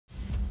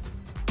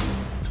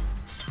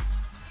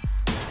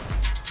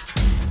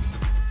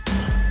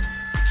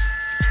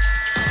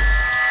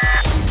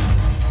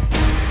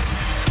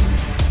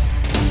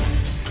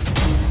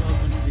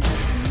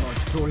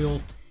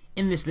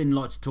this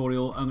Enlight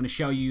tutorial, I'm going to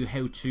show you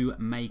how to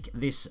make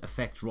this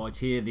effect right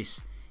here,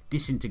 this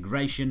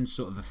disintegration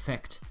sort of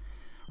effect.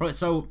 Right,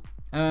 so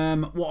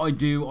what I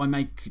do, I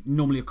make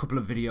normally a couple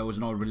of videos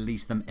and I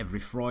release them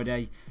every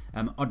Friday.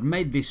 I'd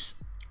made this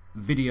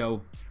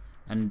video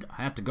and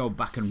I had to go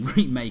back and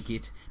remake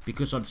it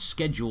because I'd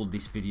scheduled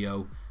this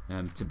video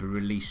to be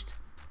released.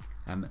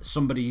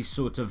 Somebody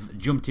sort of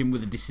jumped in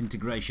with a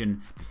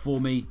disintegration before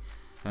me.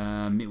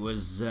 It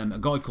was a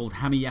guy called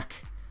Hamiak.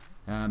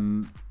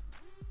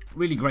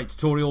 Really great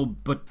tutorial,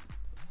 but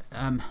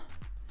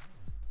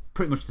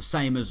pretty much the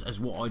same as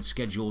what I'd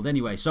scheduled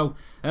anyway. So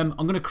I'm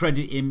going to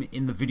credit him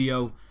in the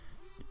video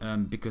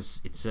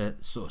because it's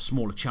a sort of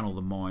smaller channel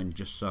than mine,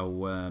 just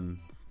so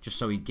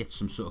he gets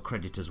some sort of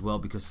credit as well,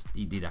 because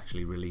he did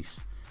actually release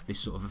this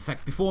sort of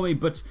effect before me.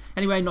 But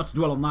anyway, not to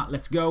dwell on that,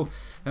 let's go.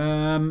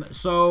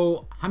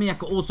 So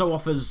Hamiak also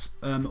offers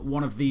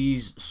one of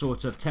these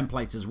sort of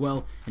templates as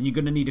well, and you're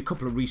going to need a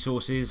couple of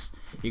resources.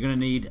 You're going to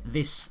need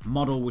this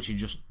model, which is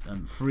just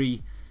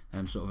free,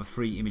 sort of a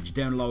free image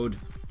download.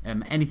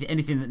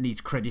 Anything that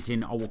needs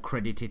crediting, I will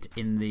credit it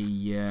in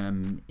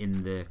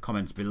the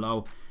comments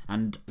below.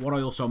 And what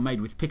I also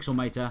made with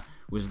Pixelmator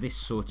was this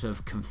sort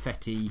of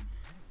confetti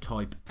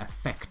type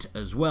effect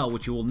as well,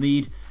 which you will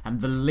need,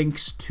 and the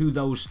links to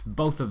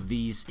both of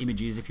these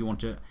images if you want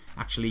to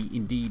actually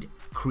indeed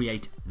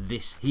create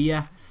this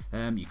here.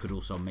 You could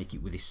also make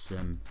it with this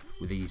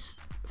with these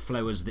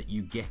flowers that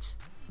you get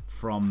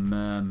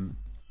from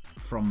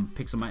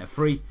Pixelmator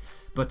free.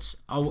 But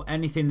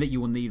anything that you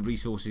will need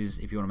resources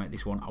if you want to make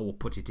this one, I will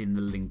put it in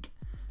the link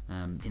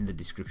in the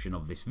description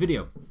of this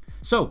video.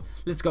 So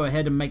let's go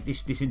ahead and make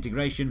this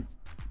disintegration.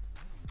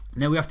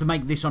 Now we have to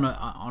make this on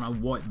a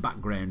white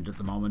background at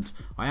the moment.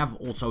 I have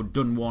also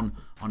done one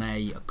on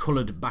a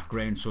coloured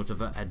background, sort of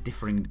a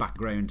differing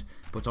background,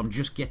 but I'm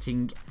just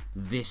getting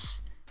this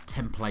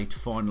template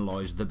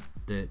finalised,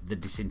 the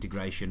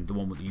disintegration, the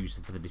one we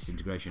used for the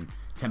disintegration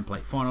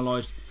template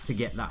finalised, to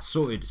get that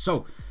sorted.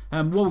 So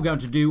what we're going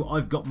to do,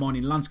 I've got mine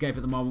in landscape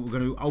at the moment. We're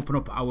going to open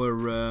up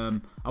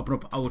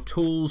our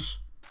tools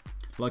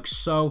like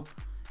so,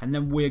 and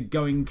then we're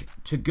going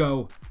to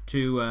go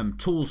to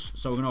tools.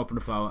 So we're going to open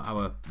up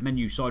our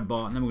menu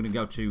sidebar, and then we're going to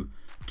go to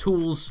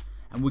tools,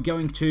 and we're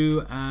going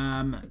to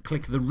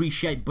click the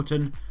reshape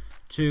button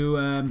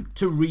to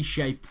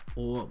reshape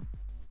or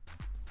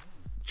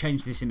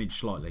change this image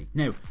slightly.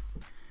 Now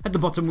at the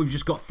bottom we've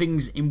just got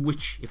things in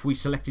which if we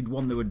selected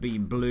one they would be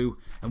in blue,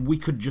 and we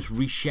could just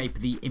reshape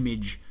the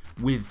image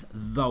with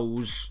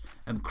those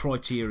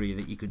criteria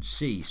that you could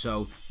see.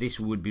 So this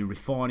would be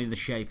refining the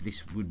shape,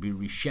 this would be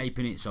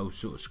reshaping it, so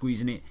sort of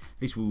squeezing it,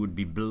 this would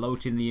be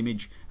bloating the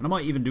image, and I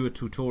might even do a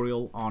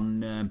tutorial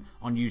on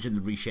using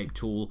the reshape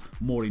tool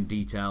more in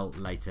detail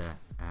later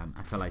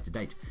at a later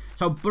date.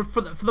 So but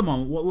for the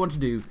moment what we want to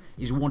do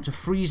is we want to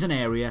freeze an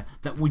area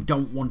that we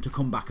don't want to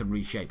come back and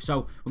reshape.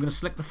 So we're going to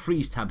select the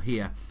freeze tab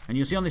here, and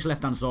you'll see on this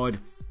left hand side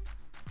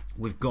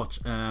we've got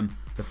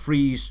the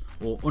freeze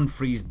or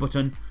unfreeze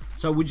button.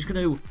 So we're just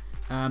going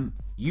to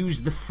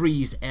use the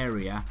freeze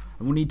area,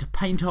 and we'll need to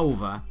paint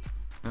over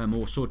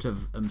or sort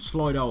of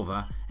slide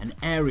over an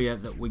area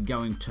that we're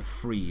going to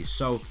freeze.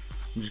 So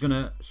I'm just going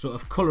to sort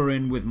of colour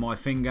in with my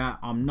finger.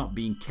 I'm not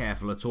being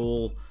careful at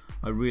all.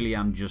 I really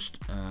am just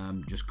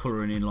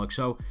colouring in like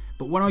so.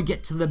 But when I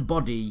get to the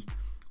body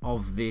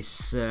of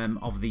this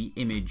of the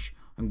image,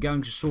 I'm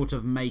going to sort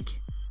of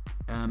make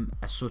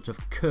a sort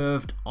of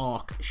curved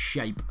arc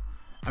shape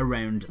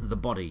around the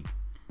body,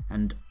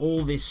 and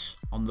all this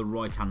on the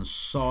right hand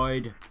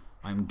side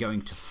I'm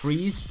going to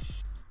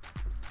freeze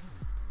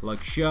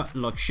like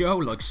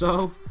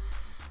so,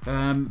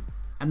 and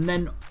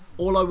then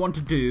all I want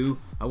to do,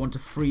 I want to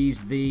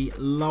freeze the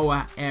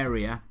lower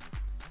area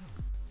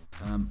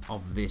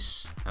of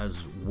this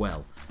as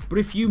well. But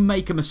if you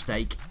make a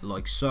mistake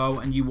like so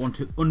and you want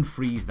to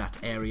unfreeze that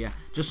area,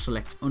 just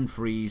select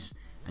unfreeze,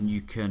 and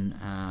you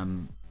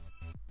can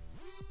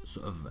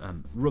sort of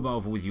rub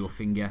over with your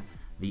finger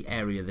the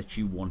area that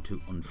you want to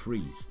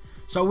unfreeze.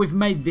 So we've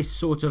made this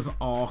sort of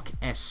arc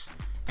S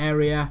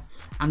area,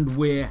 and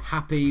we're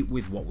happy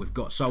with what we've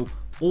got. So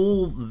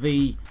all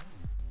the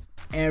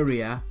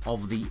area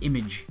of the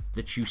image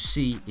that you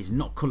see is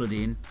not coloured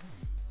in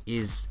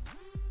is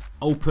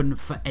open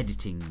for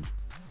editing.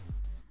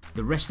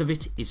 The rest of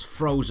it is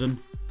frozen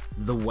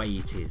the way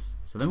it is.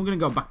 So then we're going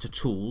to go back to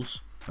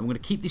tools, and we're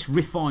going to keep this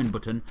refine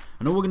button,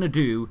 and all we're going to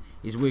do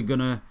is we're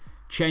going to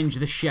change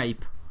the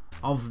shape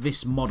of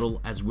this model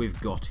as we've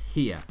got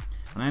here.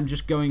 And I'm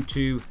just going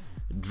to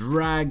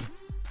drag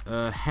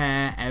her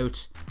hair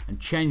out and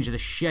change the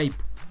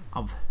shape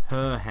of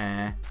her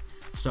hair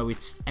so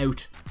it's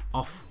out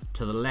off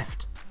to the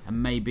left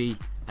and maybe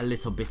a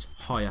little bit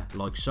higher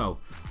like so.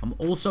 I'm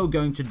also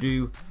going to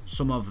do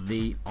some of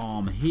the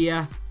arm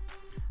here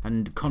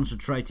and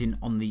concentrating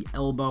on the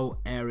elbow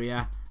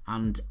area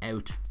and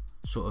out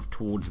sort of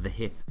towards the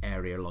hip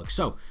area like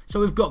so. So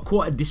we've got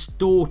quite a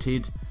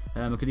distorted,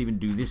 I could even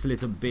do this a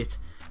little bit,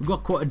 we've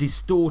got quite a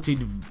distorted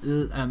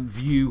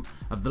view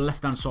of the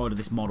left hand side of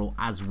this model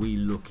as we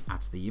look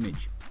at the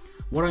image.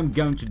 what I'm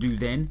going to do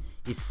then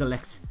is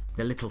select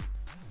the little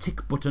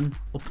tick button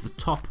up the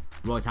top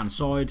right hand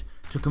side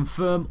to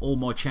confirm all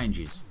my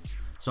changes.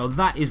 So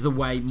that is the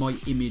way my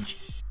image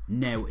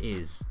now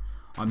is.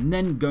 I'm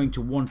then going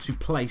to want to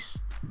place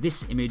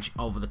this image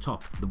over the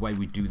top. The way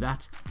we do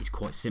that is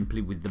quite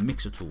simply with the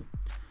mixer tool.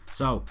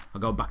 So I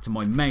go back to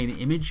my main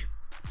image,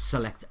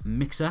 select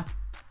mixer.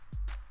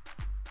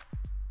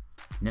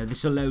 Now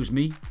this allows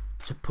me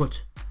to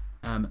put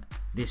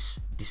this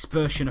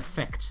dispersion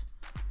effect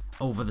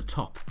over the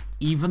top,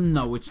 even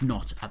though it's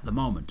not at the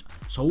moment.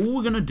 So all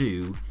we're going to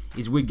do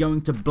is we're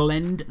going to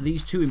blend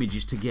these two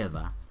images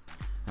together,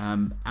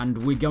 and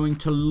we're going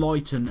to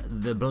lighten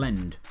the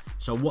blend.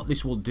 So what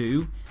this will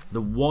do,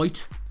 the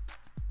white,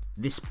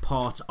 this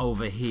part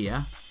over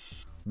here,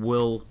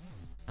 will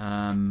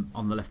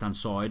on the left hand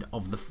side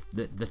of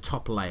the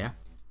top layer,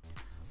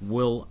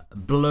 will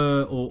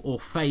blur or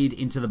fade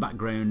into the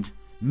background,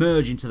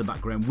 merge into the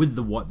background with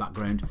the white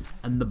background,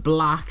 and the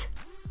black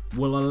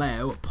will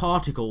allow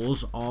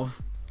particles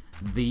of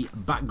the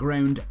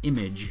background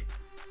image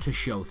to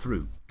show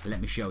through. Let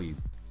me show you.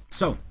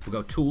 So we'll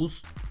go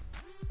tools,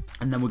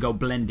 and then we'll go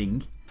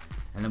blending,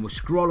 and then we'll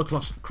scroll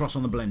across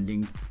on the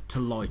blending to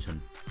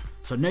lighten.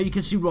 So now you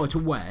can see right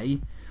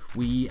away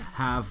we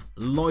have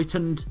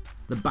lightened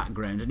the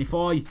background, and if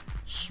I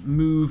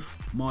move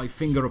my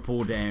finger up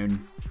or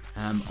down,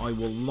 I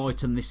will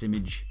lighten this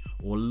image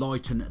or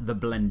lighten the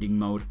blending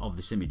mode of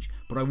this image,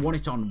 but I want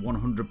it on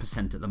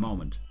 100% at the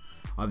moment.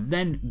 I've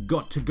then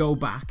got to go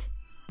back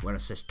where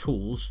it says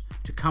tools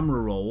to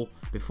camera roll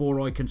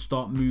before I can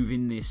start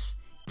moving this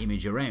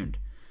image around.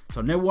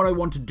 So now what I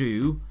want to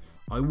do,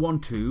 I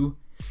want to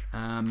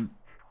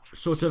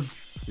sort of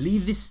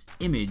leave this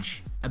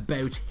image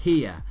about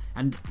here,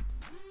 and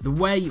the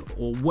way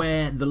or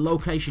where the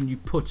location you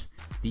put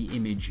the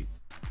image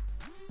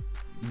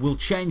will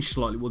change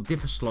slightly, will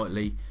differ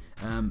slightly,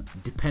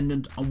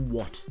 dependent on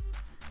what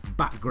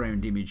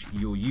background image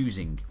you're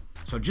using.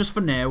 So just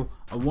for now,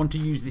 I want to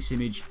use this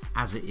image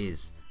as it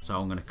is. So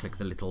I'm going to click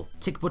the little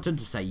tick button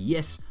to say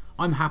yes,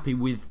 I'm happy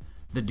with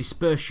the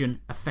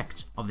dispersion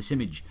effect of this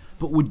image.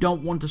 But we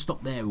don't want to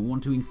stop there. We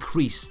want to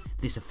increase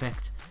this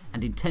effect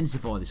and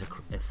intensify this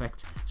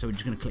effect. So we're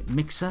just going to click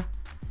mixer,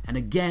 and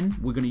again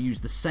we're going to use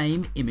the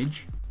same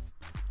image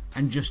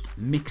and just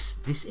mix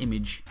this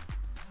image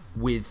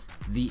with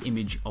the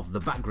image of the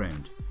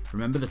background.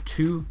 Remember, the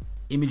two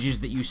images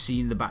that you see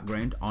in the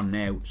background are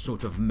now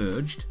sort of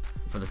merged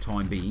for the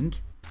time being.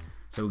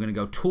 So we're going to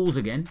go tools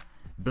again,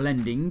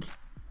 blending,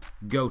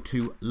 go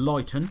to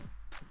lighten,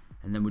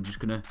 and then we're just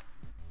going to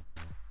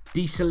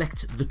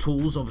deselect the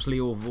tools, obviously,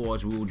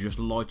 otherwise we will just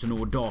lighten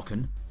or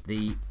darken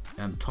the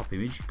top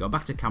image. Go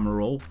back to camera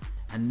roll,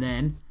 and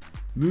then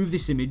move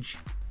this image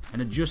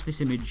and adjust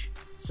this image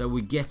so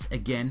we get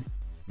again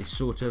this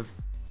sort of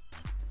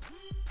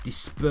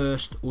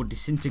dispersed or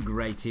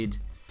disintegrated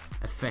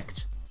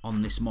effect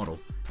on this model.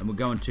 And we're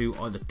going to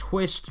either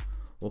twist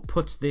or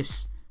put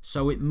this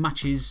so it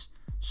matches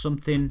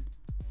something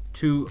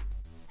to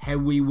how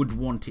we would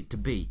want it to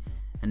be.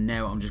 And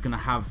now I'm just going to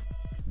have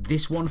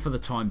this one for the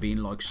time being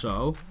like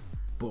so,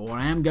 but what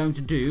I am going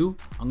to do,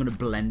 I'm going to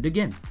blend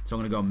again. So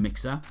I'm going to go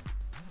mixer,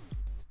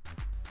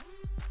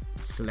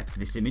 select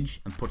this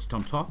image and put it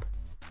on top,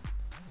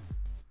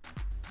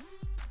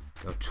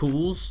 go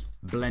tools,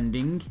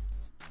 blending,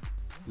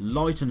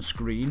 lighten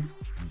screen,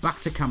 back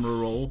to camera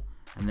roll,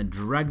 and then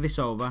drag this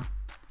over,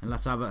 and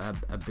let's have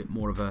a bit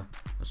more of a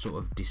sort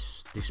of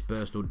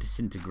dispersed or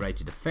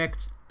disintegrated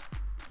effect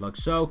like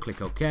so.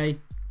 Click OK,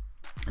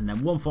 and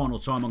then one final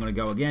time I'm going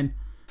to go again,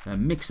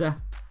 mixer,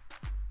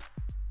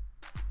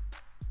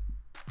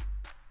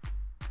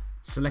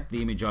 select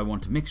the image I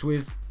want to mix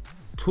with,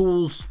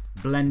 tools,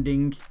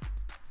 blending,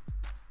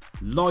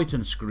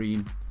 lighten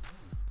screen.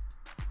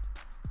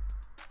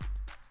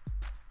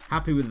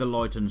 Happy with the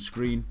lighten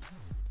screen,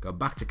 go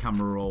back to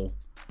camera roll,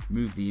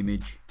 move the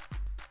image,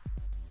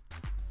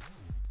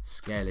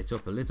 scale it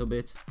up a little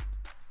bit,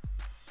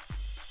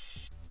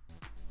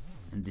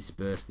 and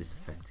disperse this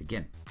effect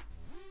again.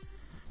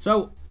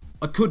 So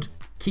I could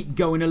keep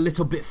going a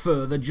little bit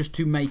further just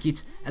to make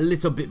it a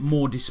little bit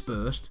more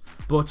dispersed,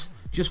 but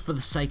just for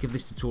the sake of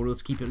this tutorial,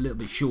 to keep it a little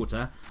bit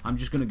shorter, I'm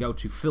just going to go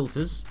to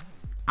filters,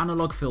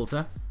 analog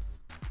filter,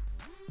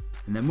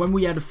 and then when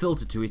we add a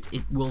filter to it,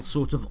 it will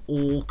sort of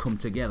all come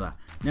together.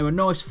 Now a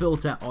nice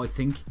filter, I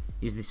think,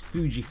 is this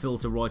Fuji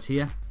filter right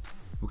here.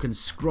 We can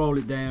scroll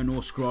it down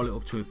or scroll it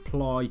up to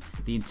apply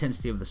the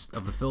intensity of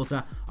the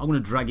filter. I'm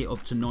going to drag it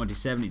up to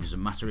 97. It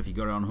doesn't matter if you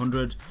got it on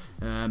 100.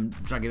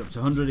 Drag it up to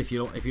 100 if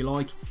you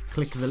like.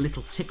 Click the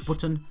little tick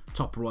button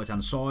top right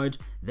hand side.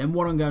 Then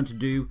what I'm going to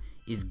do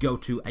is go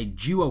to a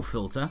duo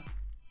filter.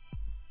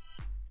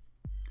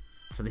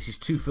 So this is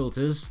two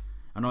filters,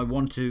 and I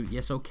want to,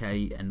 yes,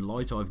 okay,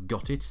 Enlight, I've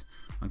got it.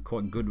 I'm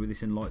quite good with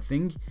this Enlight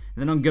thing. And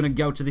then I'm going to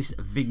go to this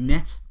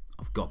vignette.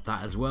 I've got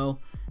that as well,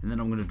 and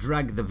then I'm going to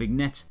drag the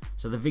vignette.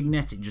 So the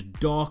vignette, it just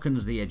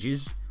darkens the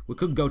edges. We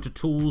could go to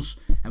tools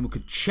and we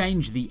could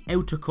change the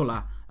outer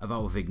colour of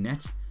our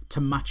vignette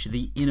to match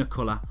the inner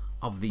colour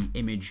of the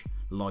image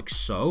like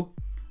so.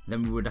 And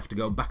then we would have to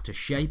go back to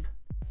shape,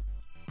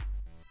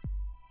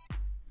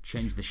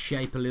 change the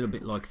shape a little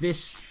bit like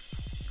this,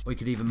 or you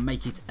could even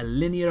make it a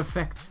linear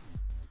effect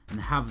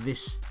and have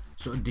this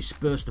sort of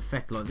dispersed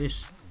effect like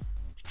this.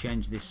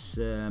 Change this,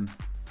 we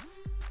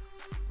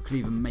could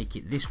even make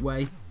it this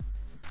way,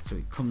 so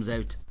it comes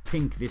out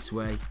pink this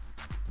way,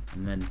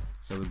 and then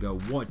so we go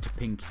white to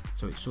pink,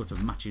 so it sort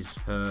of matches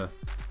her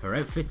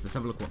outfit. Let's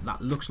have a look what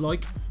that looks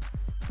like.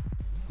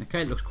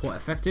 Okay, it looks quite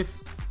effective.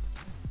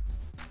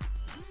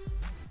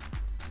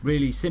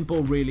 Really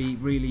simple,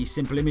 really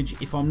simple image.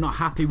 If I'm not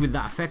happy with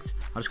that effect,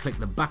 I'll just click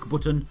the back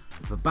button,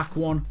 the back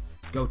one,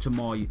 go to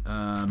my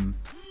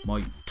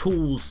my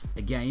tools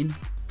again,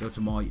 go to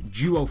my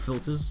duo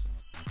filters.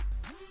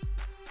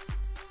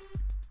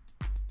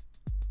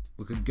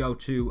 We could go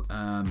to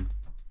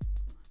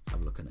let's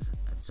have a look at it.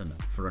 It's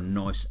for a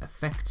nice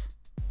effect.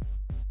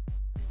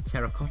 This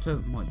terracotta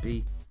might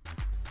be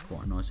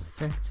quite a nice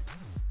effect.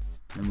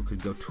 Then we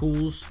could go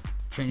tools,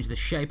 change the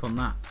shape on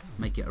that,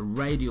 make it a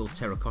radial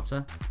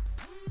terracotta,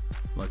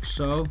 like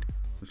so,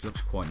 which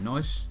looks quite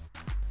nice.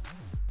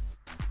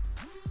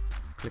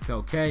 Click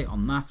OK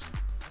on that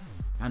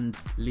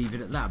and leave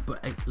it at that.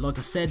 But like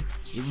I said,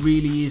 it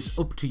really is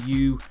up to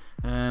you.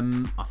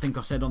 I think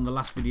I said on the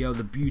last video,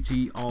 the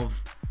beauty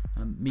of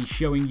me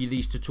showing you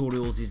these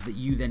tutorials is that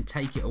you then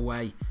take it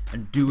away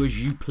and do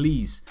as you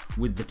please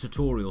with the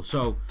tutorial.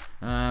 So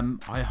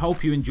I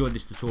hope you enjoyed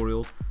this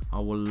tutorial. I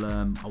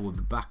will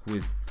be back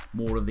with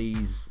more of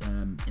these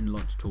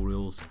Enlight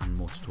tutorials and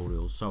more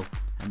tutorials. So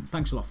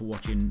thanks a lot for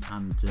watching,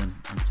 and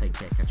take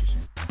care. Catch you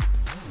soon.